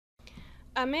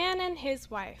A man and his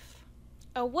wife.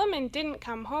 A woman didn't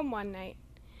come home one night.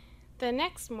 The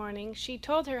next morning she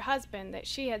told her husband that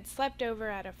she had slept over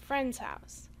at a friend's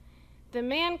house. The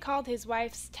man called his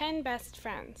wife's 10 best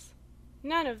friends.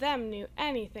 None of them knew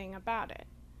anything about it.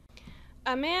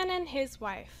 A man and his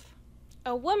wife.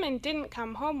 A woman didn't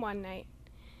come home one night.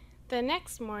 The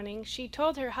next morning she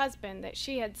told her husband that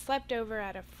she had slept over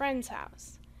at a friend's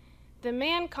house. The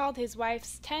man called his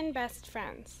wife's 10 best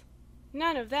friends.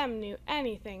 None of them knew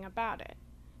anything about it.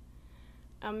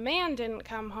 A man didn't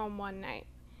come home one night.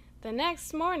 The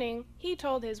next morning he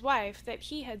told his wife that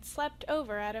he had slept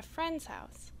over at a friend's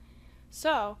house.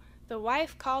 So the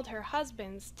wife called her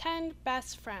husband's 10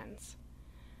 best friends.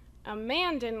 A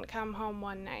man didn't come home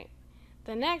one night.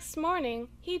 The next morning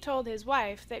he told his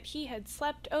wife that he had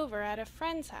slept over at a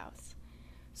friend's house.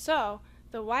 So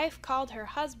the wife called her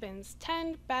husband's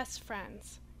 10 best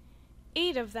friends.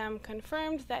 8 of them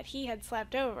confirmed that he had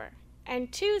slept over,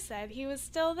 and 2 said he was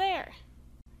still there.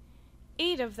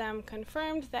 8 of them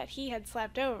confirmed that he had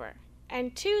slept over,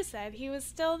 and 2 said he was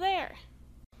still there.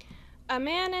 A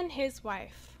man and his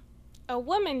wife. A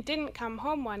woman didn't come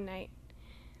home one night.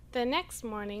 The next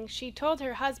morning she told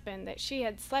her husband that she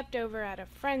had slept over at a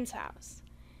friend's house.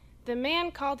 The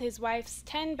man called his wife's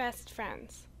 10 best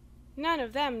friends. None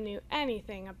of them knew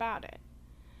anything about it.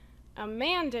 A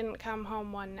man didn't come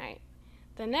home one night.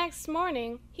 The next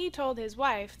morning he told his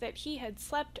wife that he had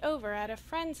slept over at a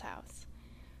friend's house.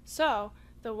 So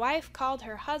the wife called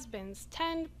her husband's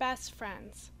 10 best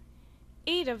friends.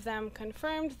 8 of them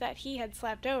confirmed that he had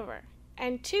slept over,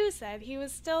 and 2 said he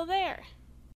was still there.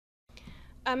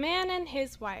 A man and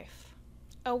his wife.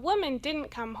 A woman didn't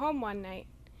come home one night.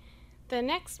 The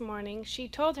next morning she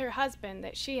told her husband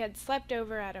that she had slept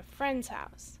over at a friend's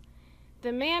house.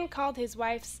 The man called his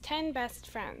wife's 10 best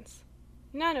friends.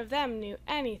 None of them knew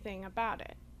anything about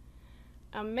it.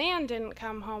 A man didn't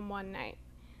come home one night.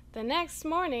 The next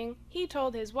morning he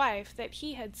told his wife that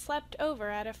he had slept over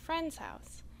at a friend's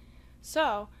house.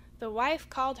 So the wife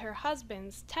called her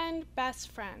husband's 10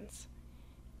 best friends.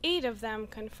 8 of them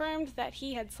confirmed that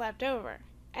he had slept over,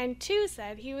 and 2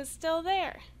 said he was still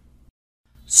there.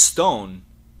 Stone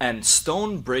and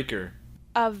stone breaker.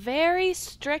 A very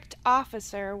strict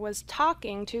officer was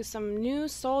talking to some new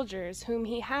soldiers whom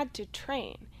he had to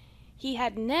train. He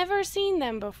had never seen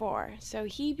them before, so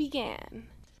he began.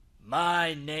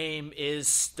 My name is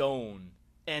Stone,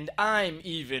 and I'm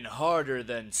even harder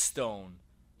than stone.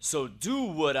 So do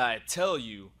what I tell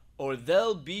you, or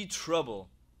there'll be trouble.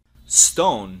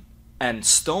 Stone and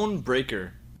stone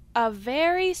breaker. A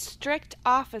very strict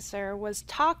officer was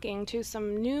talking to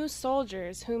some new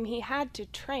soldiers whom he had to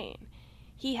train.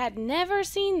 He had never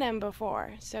seen them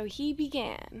before, so he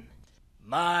began.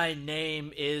 My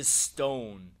name is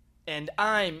Stone, and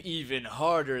I'm even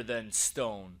harder than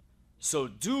stone. So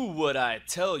do what I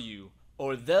tell you,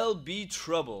 or there'll be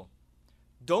trouble.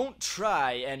 Don't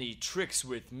try any tricks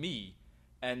with me,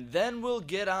 and then we'll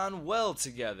get on well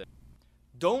together.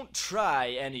 Don't try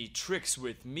any tricks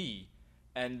with me,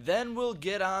 and then we'll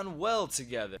get on well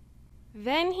together.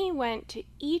 Then he went to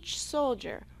each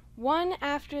soldier, one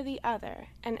after the other,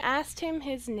 and asked him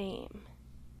his name.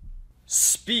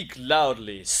 Speak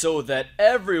loudly so that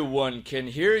everyone can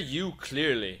hear you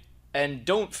clearly, and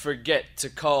don't forget to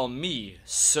call me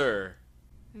sir.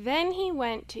 Then he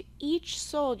went to each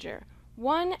soldier,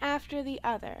 one after the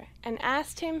other, and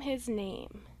asked him his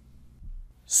name.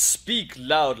 Speak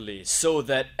loudly so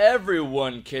that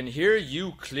everyone can hear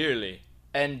you clearly,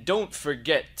 and don't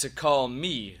forget to call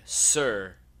me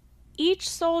sir. Each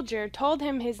soldier told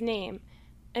him his name,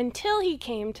 until he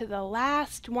came to the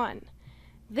last one.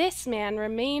 This man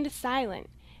remained silent,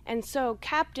 and so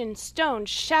Captain Stone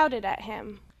shouted at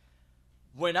him.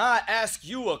 When I ask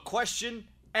you a question,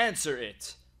 answer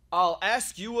it. I'll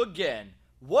ask you again.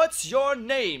 What's your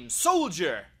name,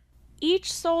 soldier?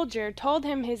 Each soldier told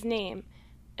him his name,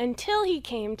 until he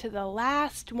came to the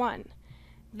last one.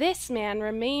 This man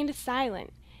remained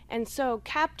silent, and so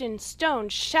Captain Stone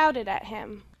shouted at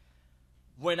him.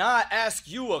 When I ask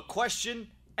you a question,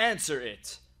 answer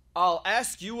it. I'll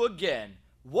ask you again.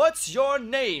 What's your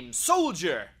name,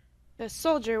 soldier? The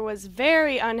soldier was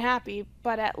very unhappy,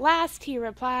 but at last he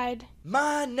replied,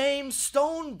 My name's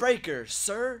Stonebreaker,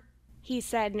 sir, he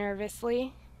said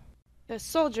nervously. The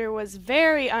soldier was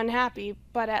very unhappy,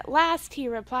 but at last he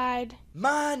replied,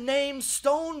 My name's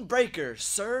Stonebreaker,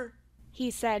 sir,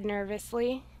 he said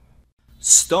nervously.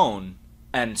 Stone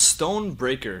and stone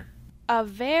breaker. A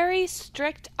very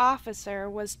strict officer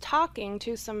was talking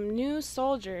to some new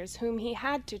soldiers whom he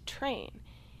had to train.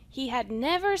 He had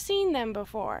never seen them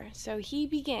before, so he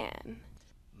began.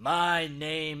 My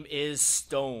name is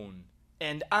Stone,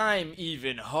 and I'm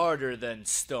even harder than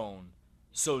stone.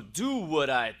 So do what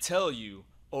I tell you,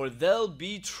 or there'll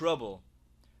be trouble.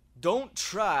 Don't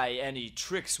try any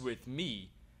tricks with me,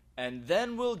 and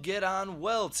then we'll get on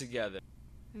well together.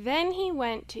 Then he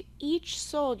went to each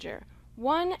soldier,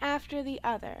 one after the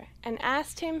other, and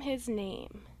asked him his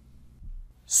name.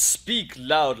 Speak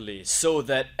loudly so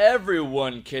that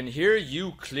everyone can hear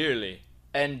you clearly,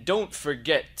 and don't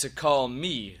forget to call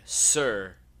me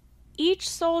sir. Each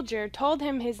soldier told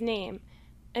him his name,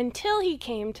 until he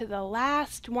came to the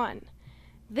last one.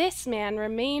 This man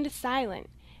remained silent,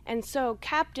 and so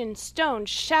Captain Stone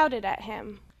shouted at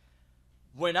him.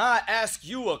 When I ask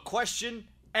you a question,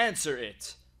 answer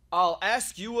it. I'll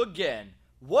ask you again.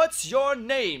 What's your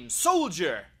name,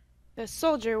 soldier? The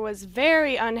soldier was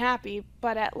very unhappy,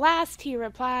 but at last he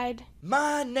replied,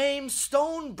 My name's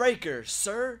Stonebreaker,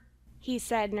 sir, he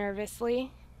said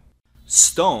nervously.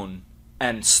 Stone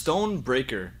and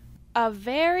Stonebreaker. A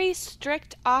very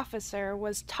strict officer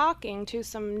was talking to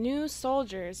some new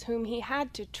soldiers whom he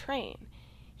had to train.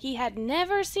 He had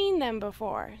never seen them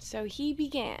before, so he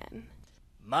began.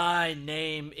 My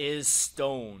name is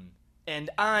Stone,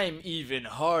 and I'm even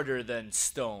harder than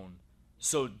stone.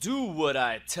 So do what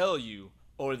I tell you,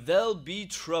 or there'll be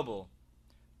trouble.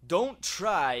 Don't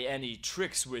try any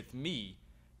tricks with me,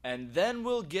 and then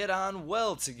we'll get on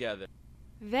well together.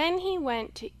 Then he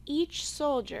went to each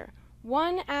soldier,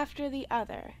 one after the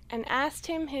other, and asked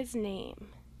him his name.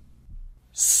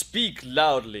 Speak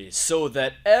loudly so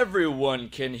that everyone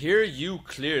can hear you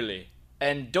clearly,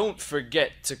 and don't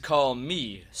forget to call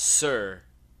me sir.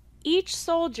 Each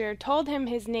soldier told him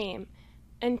his name,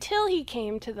 until he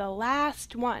came to the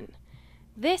last one.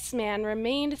 This man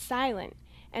remained silent,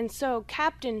 and so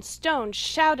Captain Stone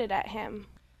shouted at him.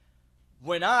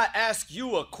 When I ask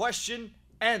you a question,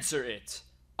 answer it.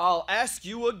 I'll ask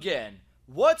you again.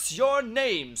 What's your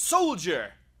name,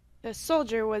 soldier? The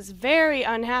soldier was very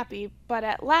unhappy, but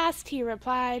at last he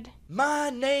replied,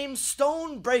 My name's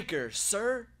Stonebreaker,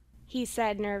 sir, he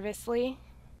said nervously.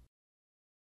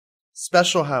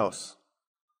 Special house.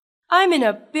 I'm in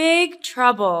a big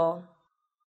trouble.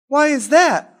 Why is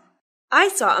that? I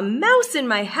saw a mouse in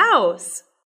my house.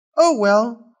 Oh,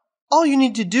 well, all you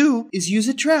need to do is use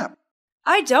a trap.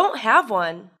 I don't have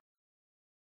one.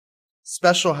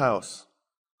 Special house.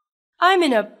 I'm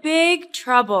in a big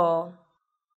trouble.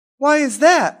 Why is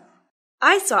that?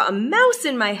 I saw a mouse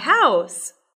in my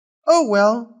house. Oh,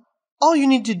 well, all you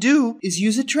need to do is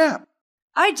use a trap.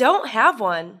 I don't have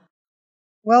one.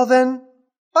 Well then,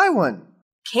 buy one.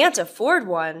 Can't afford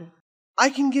one.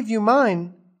 I can give you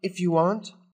mine if you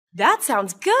want. That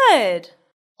sounds good.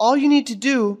 All you need to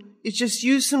do is just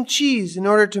use some cheese in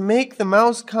order to make the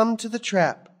mouse come to the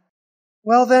trap.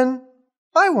 Well then,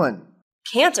 buy one.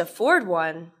 Can't afford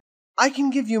one. I can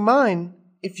give you mine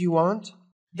if you want.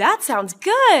 That sounds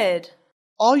good.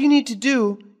 All you need to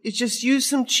do is just use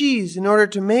some cheese in order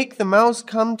to make the mouse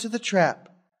come to the trap.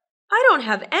 I don't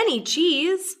have any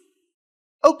cheese.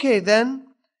 Okay then,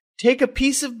 take a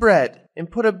piece of bread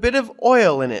and put a bit of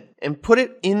oil in it and put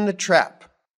it in the trap.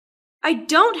 I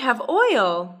don't have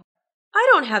oil. I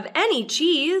don't have any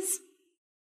cheese.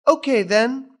 Okay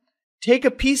then, take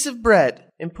a piece of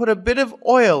bread and put a bit of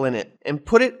oil in it and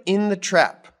put it in the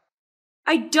trap.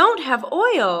 I don't have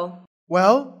oil.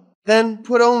 Well, then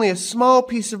put only a small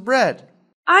piece of bread.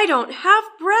 I don't have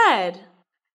bread.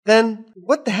 Then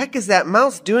what the heck is that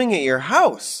mouse doing at your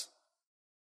house?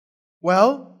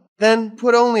 Well, then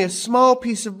put only a small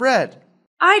piece of bread.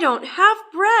 I don't have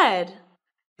bread.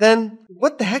 Then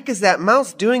what the heck is that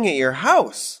mouse doing at your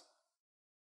house?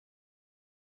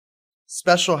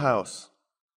 Special house.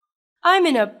 I'm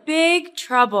in a big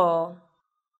trouble.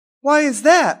 Why is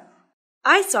that?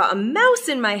 I saw a mouse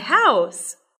in my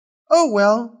house. Oh,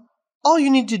 well, all you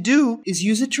need to do is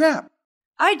use a trap.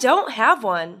 I don't have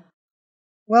one.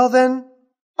 Well then,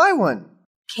 buy one.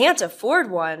 Can't afford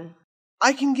one.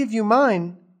 I can give you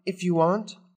mine if you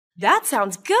want. That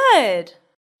sounds good.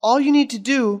 All you need to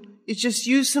do is just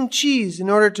use some cheese in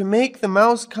order to make the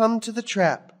mouse come to the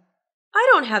trap. I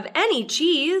don't have any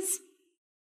cheese.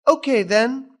 Okay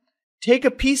then, take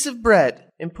a piece of bread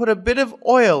and put a bit of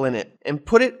oil in it and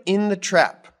put it in the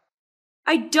trap.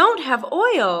 I don't have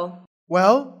oil.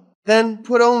 Well, then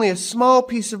put only a small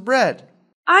piece of bread.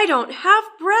 I don't have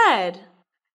bread.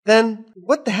 Then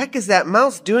what the heck is that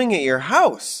mouse doing at your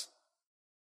house?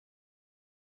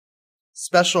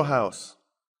 Special house.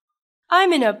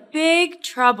 I'm in a big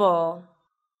trouble.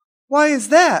 Why is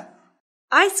that?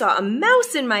 I saw a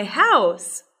mouse in my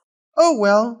house. Oh,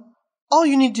 well, all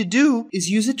you need to do is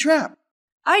use a trap.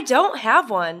 I don't have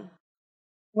one.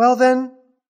 Well then,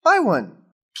 buy one.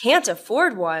 Can't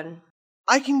afford one.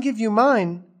 I can give you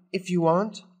mine, if you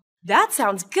want. That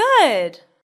sounds good.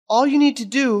 All you need to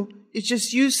do is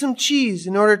just use some cheese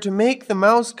in order to make the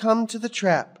mouse come to the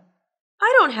trap.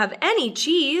 I don't have any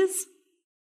cheese.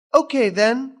 Okay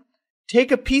then,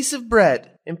 take a piece of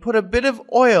bread and put a bit of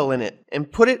oil in it and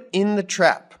put it in the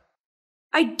trap.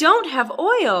 I don't have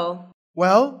oil.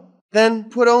 Well, then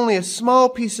put only a small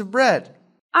piece of bread.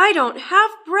 I don't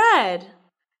have bread.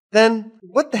 Then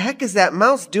what the heck is that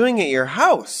mouse doing at your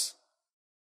house?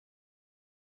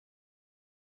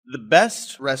 The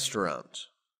best restaurant.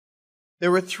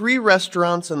 There were 3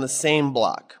 restaurants on the same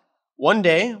block. One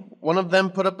day, one of them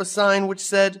put up a sign which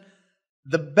said,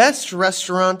 "The best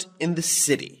restaurant in the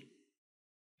city."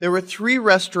 There were 3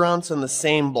 restaurants on the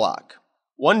same block.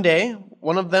 One day,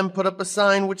 one of them put up a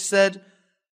sign which said,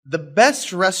 "The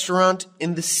best restaurant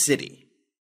in the city."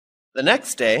 The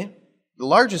next day, the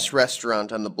largest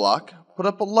restaurant on the block put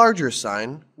up a larger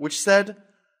sign which said,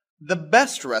 "The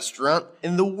best restaurant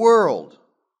in the world."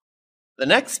 The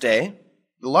next day,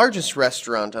 the largest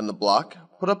restaurant on the block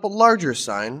put up a larger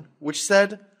sign which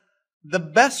said, "The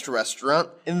best restaurant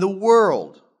in the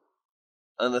world."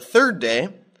 On the third day,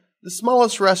 the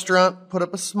smallest restaurant put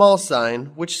up a small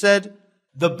sign which said,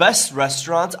 The best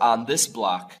restaurant on this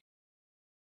block.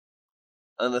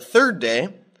 On the third day,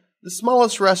 the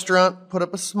smallest restaurant put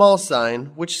up a small sign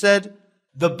which said,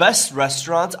 The best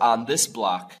restaurant on this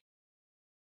block.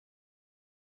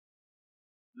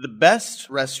 The best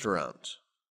restaurant.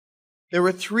 There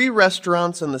were 3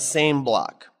 restaurants on the same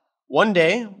block. One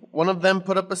day, one of them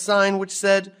put up a sign which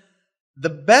said,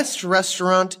 "The best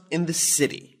restaurant in the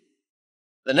city."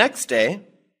 The next day,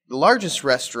 the largest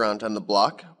restaurant on the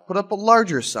block put up a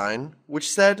larger sign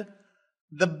which said,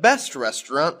 "The best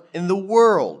restaurant in the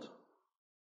world."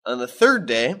 On the third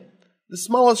day, the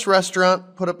smallest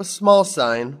restaurant put up a small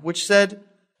sign which said,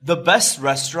 The best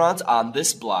restaurant on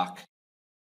this block.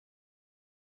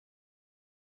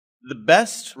 The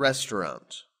best restaurant.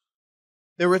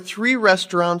 There were 3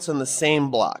 restaurants on the same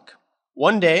block.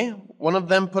 One day, one of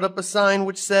them put up a sign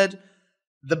which said,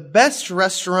 "The best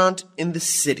restaurant in the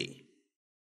city."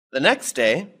 The next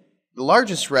day, the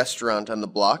largest restaurant on the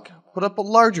block put up a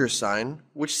larger sign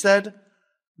which said,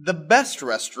 "The best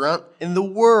restaurant in the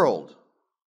world."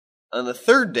 On the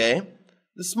third day,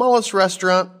 the smallest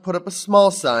restaurant put up a small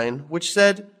sign which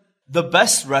said, The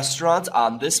best restaurant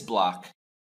on this block.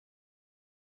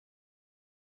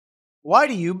 "Why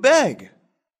do you beg?"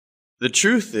 The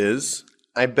truth is,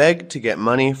 I beg to get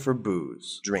money for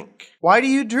booze, drink. Why do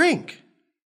you drink?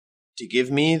 To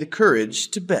give me the courage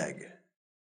to beg.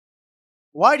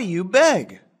 Why do you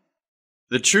beg?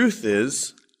 The truth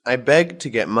is, I beg to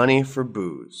get money for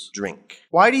booze, drink.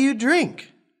 Why do you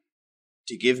drink?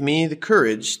 To give me the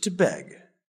courage to beg.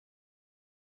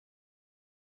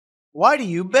 Why do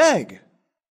you beg?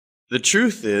 The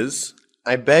truth is,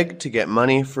 I beg to get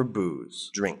money for booze,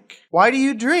 drink. Why do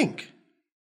you drink?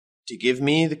 To give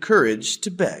me the courage to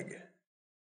beg.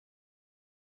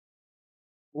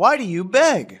 Why do you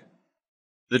beg?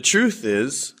 The truth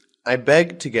is, I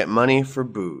beg to get money for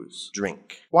booze, drink.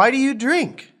 Why do you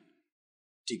drink?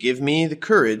 To give me the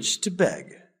courage to beg.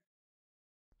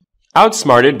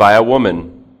 Outsmarted by a woman.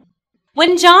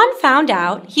 When John found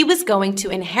out he was going to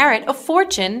inherit a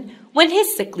fortune when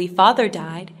his sickly father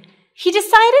died, he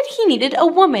decided he needed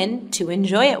a woman to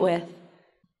enjoy it with.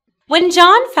 When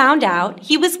John found out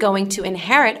he was going to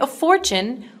inherit a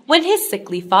fortune when his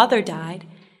sickly father died,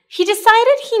 he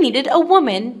decided he needed a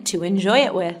woman to enjoy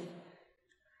it with.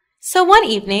 So one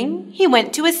evening, he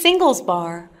went to a singles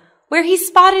bar, where he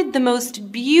spotted the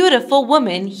most beautiful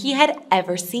woman he had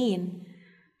ever seen.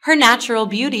 Her natural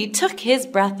beauty took his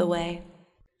breath away.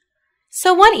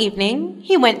 So one evening,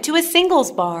 he went to a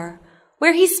singles bar,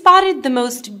 where he spotted the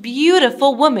most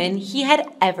beautiful woman he had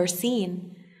ever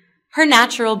seen. Her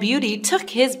natural beauty took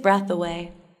his breath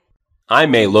away. I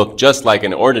may look just like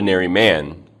an ordinary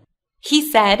man, he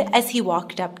said as he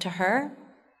walked up to her,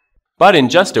 but in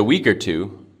just a week or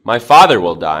two, my father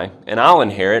will die and I'll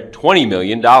inherit $20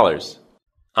 million.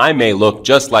 I may look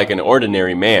just like an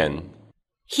ordinary man,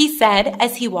 he said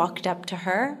as he walked up to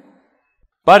her,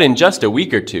 but in just a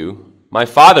week or two, my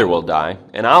father will die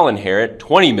and I'll inherit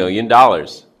 $20 million.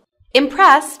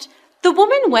 Impressed, the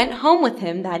woman went home with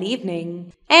him that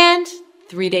evening, and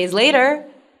 3 days later,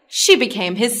 she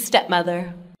became his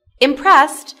stepmother.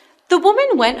 Impressed, the woman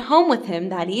went home with him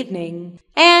that evening,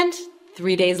 and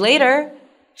 3 days later,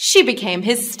 she became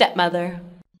his stepmother.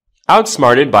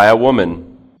 Outsmarted by a woman.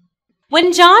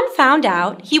 When John found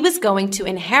out he was going to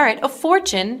inherit a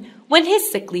fortune when his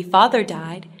sickly father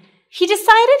died, he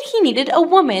decided he needed a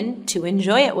woman to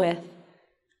enjoy it with.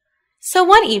 So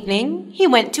one evening, he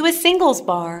went to a singles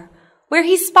bar, where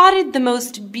he spotted the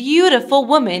most beautiful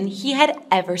woman he had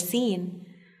ever seen.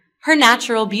 Her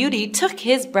natural beauty took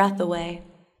his breath away.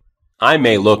 I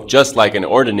may look just like an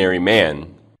ordinary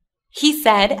man, he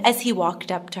said as he walked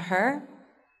up to her.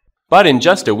 but in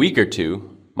just a week or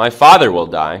two, my father will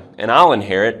die and I'll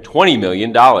inherit $20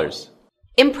 million.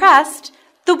 Impressed,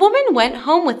 the woman went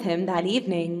home with him that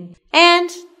evening, and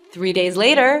 3 days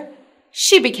later,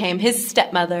 she became his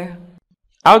stepmother.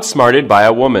 Outsmarted by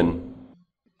a woman.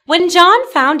 When John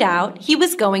found out he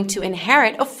was going to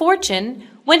inherit a fortune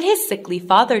when his sickly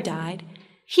father died,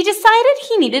 he decided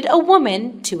he needed a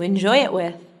woman to enjoy it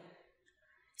with.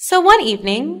 So one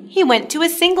evening, he went to a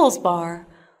singles bar,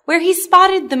 where he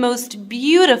spotted the most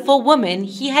beautiful woman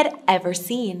he had ever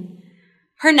seen.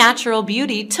 Her natural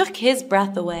beauty took his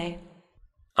breath away.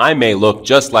 I may look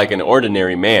just like an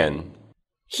ordinary man,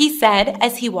 he said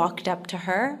as he walked up to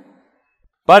her.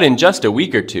 but in just a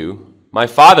week or two, my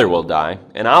father will die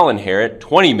and I'll inherit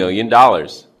 $20 million.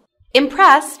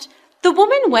 Impressed, the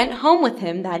woman went home with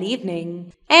him that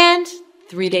evening, and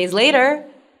 3 days later,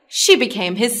 she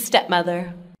became his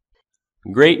stepmother.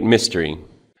 Great mystery.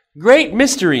 Great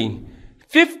mystery.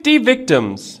 50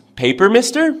 victims. Paper,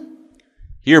 mister?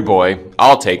 Here, boy,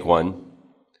 I'll take one.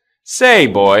 Say,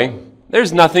 boy,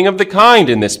 there's nothing of the kind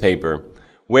in this paper.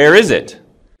 Where is it?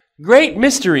 Great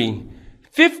mystery.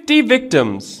 50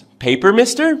 victims. Paper,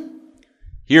 mister?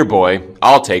 Here, boy,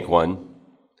 I'll take one.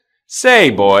 Say,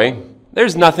 boy,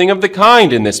 there's nothing of the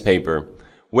kind in this paper.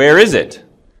 Where is it?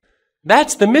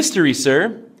 That's the mystery,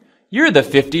 sir. You're the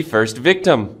 51st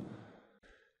victim.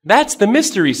 That's the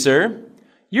mystery, sir.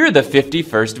 You're the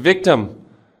 51st victim.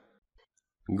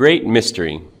 Great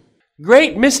mystery.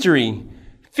 Great mystery.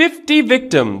 50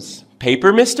 victims.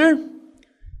 Paper, mister?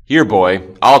 Here, boy,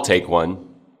 I'll take one.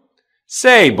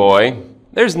 Say, boy,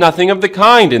 there's nothing of the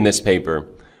kind in this paper.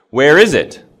 Where is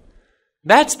it?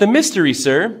 That's the mystery,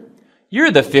 sir.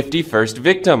 You're the 51st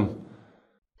victim.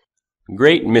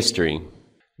 Great mystery.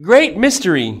 Great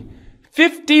mystery.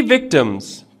 50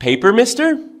 victims. Paper,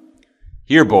 mister?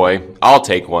 Here, boy, I'll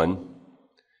take one.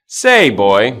 Say,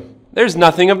 boy, there's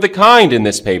nothing of the kind in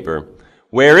this paper.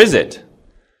 Where is it?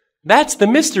 That's the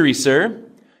mystery, sir.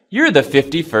 You're the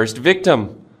 51st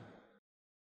victim.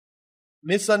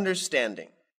 Misunderstanding.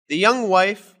 The young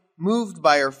wife, moved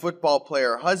by her football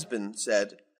player husband,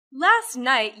 said, Last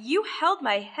night you held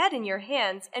my head in your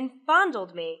hands and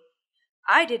fondled me.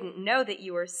 I didn't know that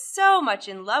you were so much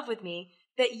in love with me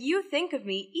that you think of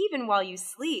me even while you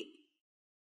sleep.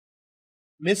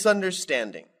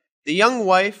 Misunderstanding. The young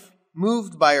wife,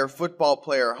 moved by her football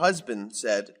player husband,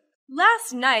 said,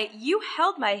 Last night you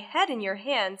held my head in your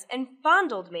hands and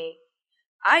fondled me.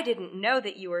 I didn't know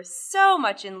that you were so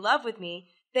much in love with me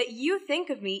that you think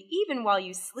of me even while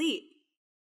you sleep.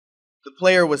 The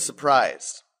player was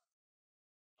surprised.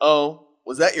 Oh,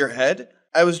 was that your head?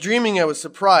 I was dreaming. I was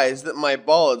surprised that my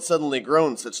ball had suddenly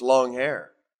grown such long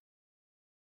hair.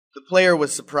 The player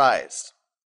was surprised.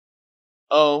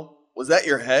 Oh, was that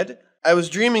your head? I was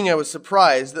dreaming. I was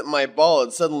surprised that my ball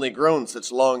had suddenly grown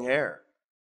such long hair.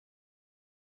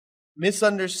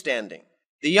 Misunderstanding.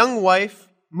 The young wife,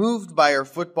 moved by her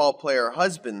football player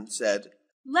husband, said,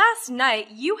 Last night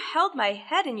you held my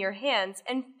head in your hands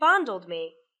and fondled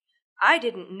me. I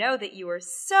didn't know that you were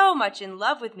so much in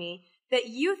love with me that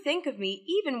you think of me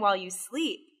even while you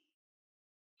sleep.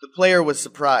 The player was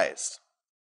surprised.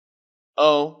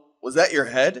 Oh, was that your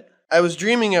head? I was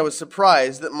dreaming. I was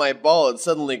surprised that my ball had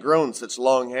suddenly grown such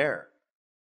long hair.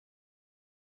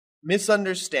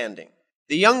 Misunderstanding.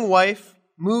 The young wife,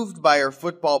 moved by her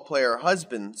football player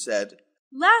husband, said,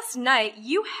 Last night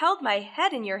you held my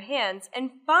head in your hands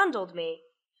and fondled me.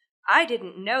 I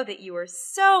didn't know that you were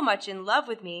so much in love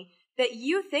with me that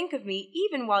you think of me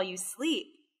even while you sleep.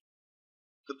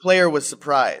 The player was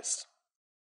surprised.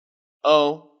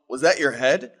 Oh, was that your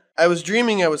head? I was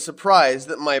dreaming. I was surprised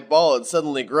that my ball had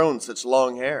suddenly grown such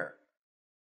long hair.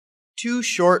 Too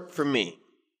short for me.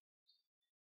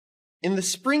 In the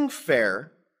spring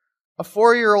fair, a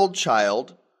 4-year-old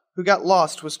child who got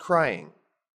lost was crying.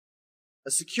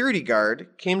 A security guard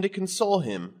came to console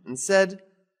him and said,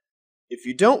 If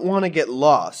you don't want to get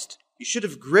lost, you should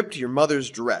have gripped your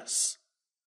mother's dress.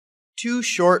 Too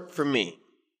short for me.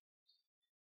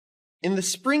 In the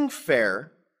spring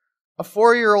fair, a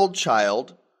 4-year-old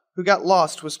child who got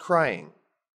lost was crying.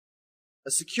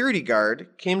 A security guard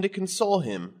came to console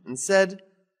him and said,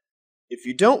 If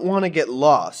you don't want to get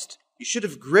lost, you should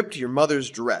have gripped your mother's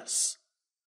dress.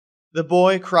 The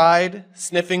boy cried,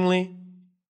 sniffingly,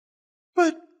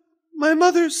 But my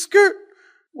mother's skirt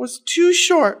was too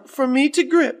short for me to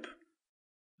grip.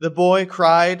 The boy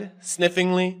cried,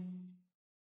 sniffingly,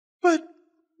 But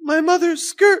my mother's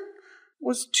skirt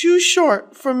was too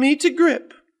short for me to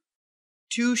grip.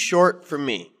 Too short for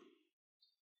me.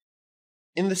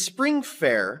 In the spring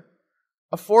fair,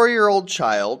 a 4-year-old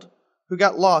child who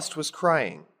got lost was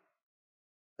crying.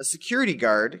 A security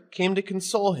guard came to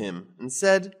console him and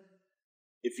said,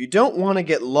 "If you don't want to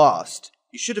get lost,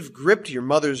 you should have gripped your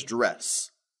mother's dress."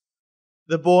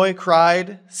 The boy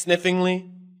cried,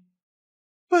 sniffingly,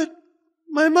 "But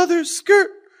my mother's skirt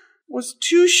was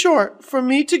too short for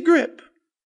me to grip."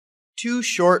 Too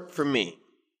short for me.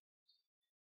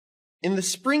 In the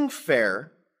spring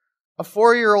fair, a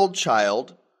 4-year-old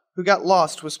child who got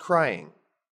lost was crying.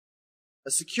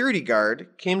 A security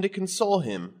guard came to console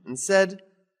him and said,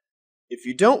 "If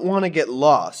you don't want to get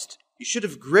lost, you should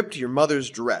have gripped your mother's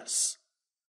dress."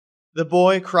 The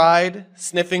boy cried,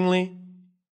 sniffingly,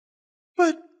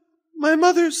 "But my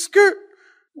mother's skirt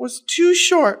was too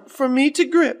short for me to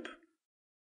grip."